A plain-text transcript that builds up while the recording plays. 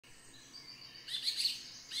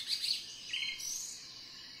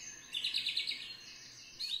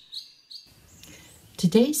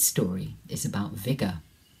Today's story is about vigour.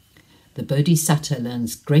 The Bodhisatta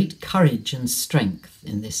learns great courage and strength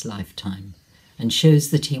in this lifetime and shows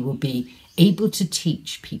that he will be able to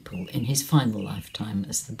teach people in his final lifetime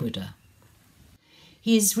as the Buddha.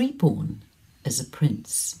 He is reborn as a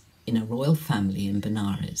prince in a royal family in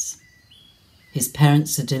Benares. His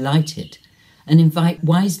parents are delighted and invite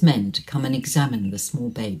wise men to come and examine the small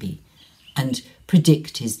baby and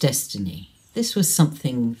predict his destiny. This was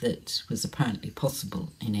something that was apparently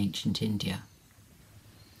possible in ancient India.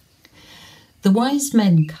 The wise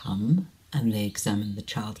men come and they examine the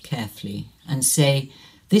child carefully and say,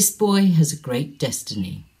 "This boy has a great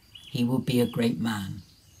destiny. He will be a great man."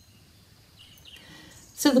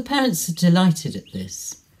 So the parents are delighted at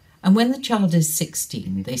this, and when the child is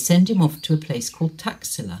 16, they send him off to a place called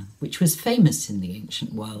Taxila, which was famous in the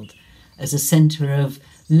ancient world as a centre of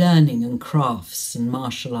learning and crafts and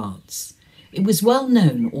martial arts. It was well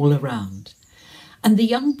known all around. And the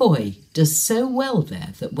young boy does so well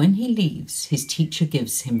there that when he leaves, his teacher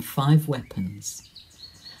gives him 5 weapons.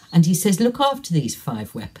 And he says, "Look after these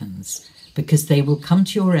 5 weapons because they will come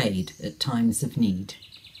to your aid at times of need."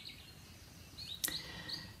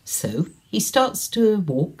 So he starts to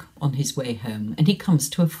walk on his way home and he comes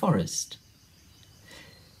to a forest.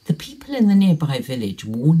 The people in the nearby village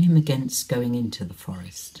warn him against going into the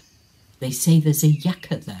forest. They say there's a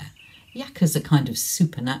Jātaka there. Jātaka's a kind of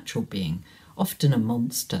supernatural being, often a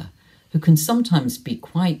monster, who can sometimes be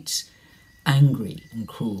quite angry and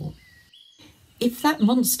cruel. If that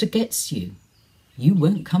monster gets you, you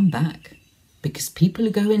won't come back, because people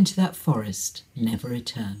who go into that forest never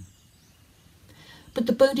return. But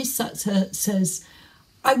the Bodhisatta says,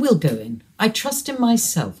 "I will go in. I trust in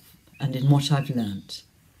myself and in what I've learnt.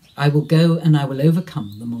 I will go and I will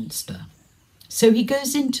overcome the monster." So he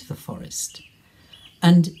goes into the forest.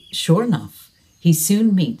 And sure enough, he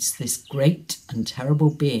soon meets this great and terrible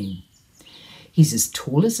being. He's as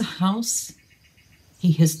tall as a house.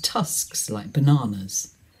 He has tusks like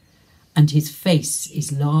bananas. And his face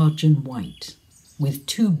is large and white, with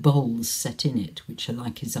 2 bowls set in it, which are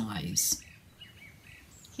like his eyes.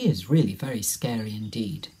 He is really very scary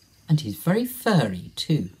indeed. And he's very furry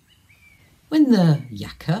too. When the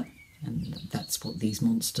Jātaka, and that's what these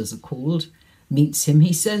monsters are called, meets him,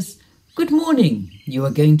 he says, "Good morning, you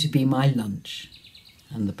are going to be my lunch."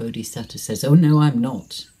 And the Bodhisatta says, "Oh no, I'm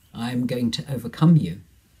not. I'm going to overcome you."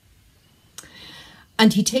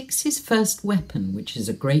 And he takes his first weapon, which is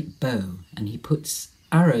a great bow, and he puts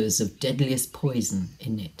arrows of deadliest poison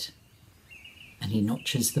in it. And he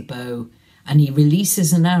notches the bow, and he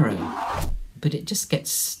releases an arrow, but it just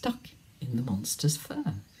gets stuck in the monster's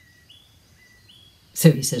fur.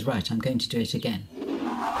 So he says, "Right, I'm going to do it again."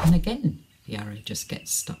 And again, the arrow just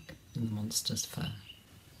gets stuck in the monster's fur.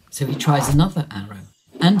 So he tries another arrow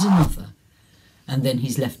and another, and then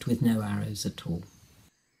he's left with no arrows at all.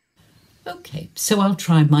 Okay, so I'll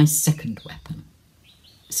try my second weapon.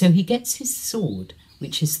 So he gets his sword,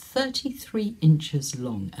 which is 33 inches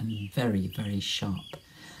long and very, very sharp,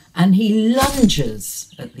 and he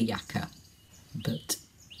lunges at the Jātaka. But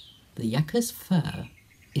the Jātaka's fur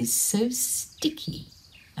is so sticky,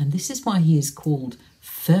 and this is why he is called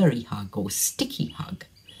furry hug or sticky hug,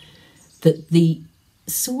 that the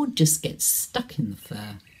sword just gets stuck in the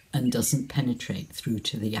fur and doesn't penetrate through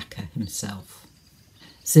to the Jātaka himself.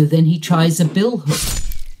 So then he tries a bill hook,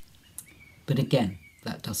 but again,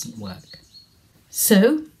 that doesn't work.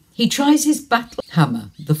 So he tries his battle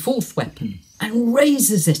hammer, the 4th weapon, and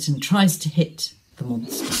raises it and tries to hit the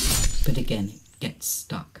monster, but again, it gets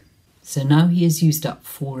stuck. So now he has used up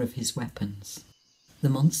 4 of his weapons. The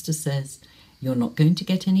monster says, "You're not going to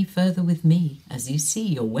get any further with me. As you see,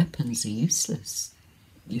 your weapons are useless.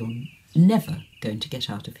 You're never going to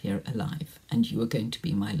get out of here alive, and you are going to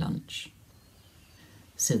be my lunch."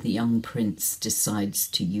 So the young prince decides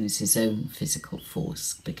to use his own physical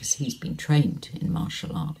force because he's been trained in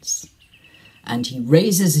martial arts. And he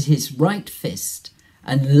raises his right fist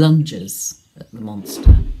and lunges at the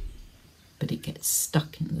monster, but it gets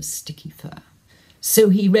stuck in the sticky fur. So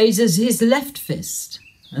he raises his left fist,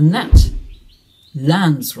 and that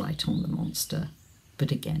lands right on the monster,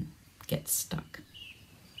 but again gets stuck.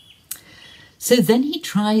 So then he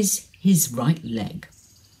tries his right leg,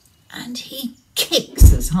 and he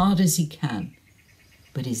kicks as hard as he can,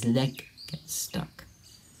 but his leg gets stuck.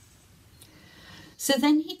 So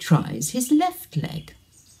then he tries his left leg,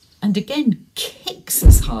 and again kicks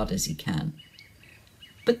as hard as he can,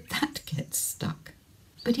 but that gets stuck.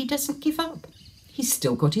 But he doesn't give up. He's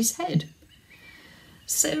still got his head.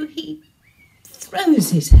 So he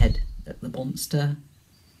throws his head at the monster,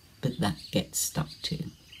 but that gets stuck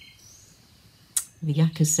too. The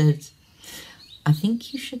Jātaka says, I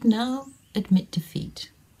think you should now admit defeat.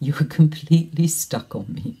 You are completely stuck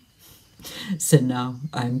on me. So now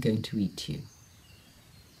I am going to eat you.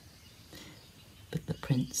 But the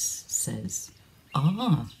prince says,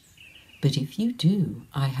 "Ah, but if you do,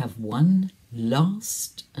 I have one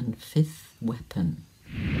last and fifth weapon.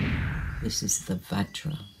 This is the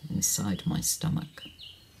Vajra inside my stomach."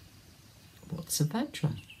 "What's a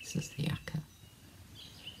Vajra?" says the Yaka.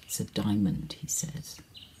 "It's a diamond," he says,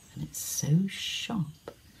 "and it's so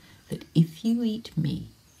sharp that if you eat me,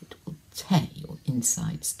 it will tear your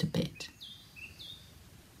insides to bit."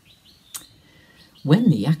 When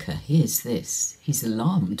the Yaka hears this, he's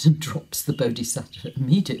alarmed and drops the Bodhisatta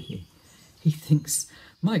immediately. He thinks,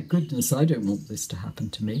 "My goodness, I don't want this to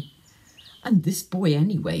happen to me. And this boy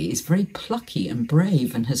anyway is very plucky and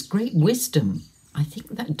brave and has great wisdom. I think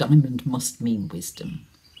that diamond must mean wisdom."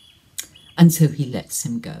 And so he lets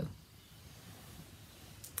him go.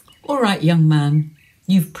 "All right, young man,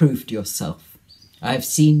 you've proved yourself. I have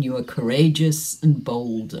seen you are courageous and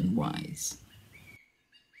bold and wise.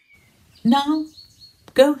 Now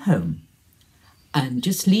go home and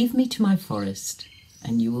just leave me to my forest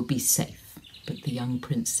and you will be safe." But the young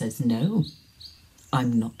prince says, "No,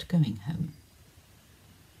 I'm not going home.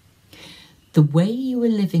 The way you are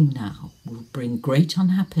living now will bring great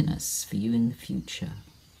unhappiness for you in the future,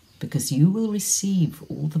 because you will receive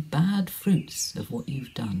all the bad fruits of what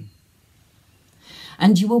you've done.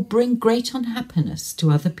 And you will bring great unhappiness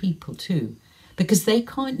to other people too, because they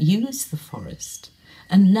can't use the forest.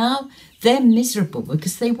 And now they're miserable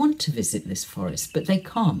because they want to visit this forest, but they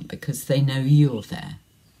can't because they know you're there.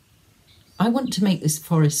 I want to make this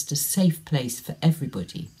forest a safe place for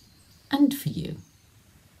everybody and for you.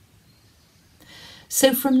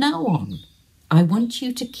 So from now on, I want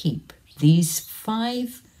you to keep these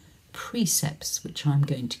 5 precepts which I'm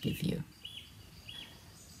going to give you.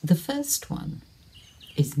 The first one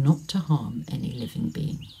is not to harm any living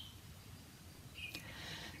being.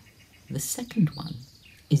 The second one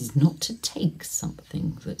is not to take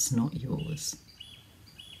something that's not yours.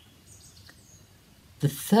 The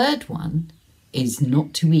third one is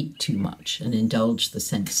not to eat too much and indulge the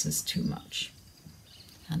senses too much.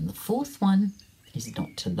 And the fourth one is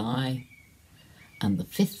not to lie. And the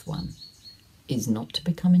fifth one is not to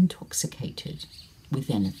become intoxicated with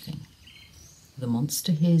anything. The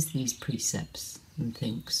monster hears these precepts and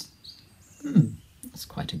thinks, that's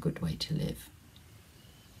quite a good way to live.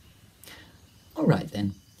 All right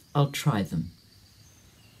then, I'll try them.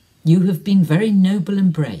 You have been very noble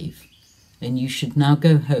and brave, and you should now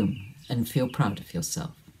go home and feel proud of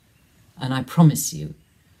yourself. And I promise you,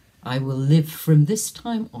 I will live from this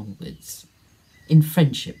time onwards in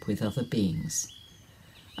friendship with other beings.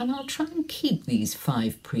 And I'll try and keep these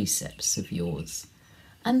 5 precepts of yours.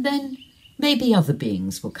 And then maybe other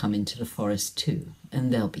beings will come into the forest too,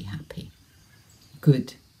 and they'll be happy.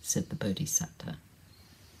 Good, said the Bodhisatta.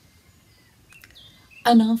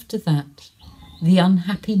 And after that, the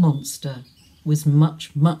unhappy monster was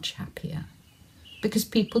much, much happier, because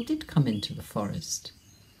people did come into the forest,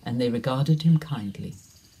 and they regarded him kindly,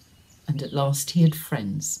 and at last he had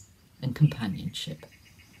friends and companionship.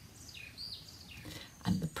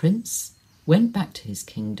 And the prince went back to his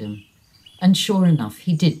kingdom, and sure enough,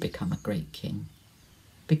 he did become a great king,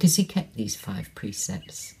 because he kept these 5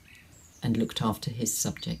 precepts and looked after his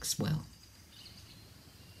subjects well.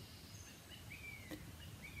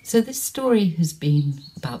 So this story has been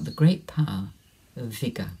about the great power of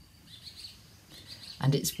vigour.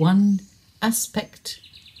 And it's one aspect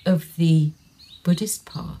of the Buddhist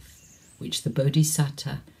path which the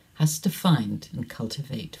Bodhisatta has to find and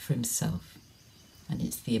cultivate for himself. And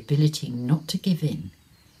it's the ability not to give in,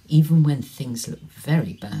 even when things look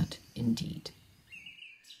very bad indeed.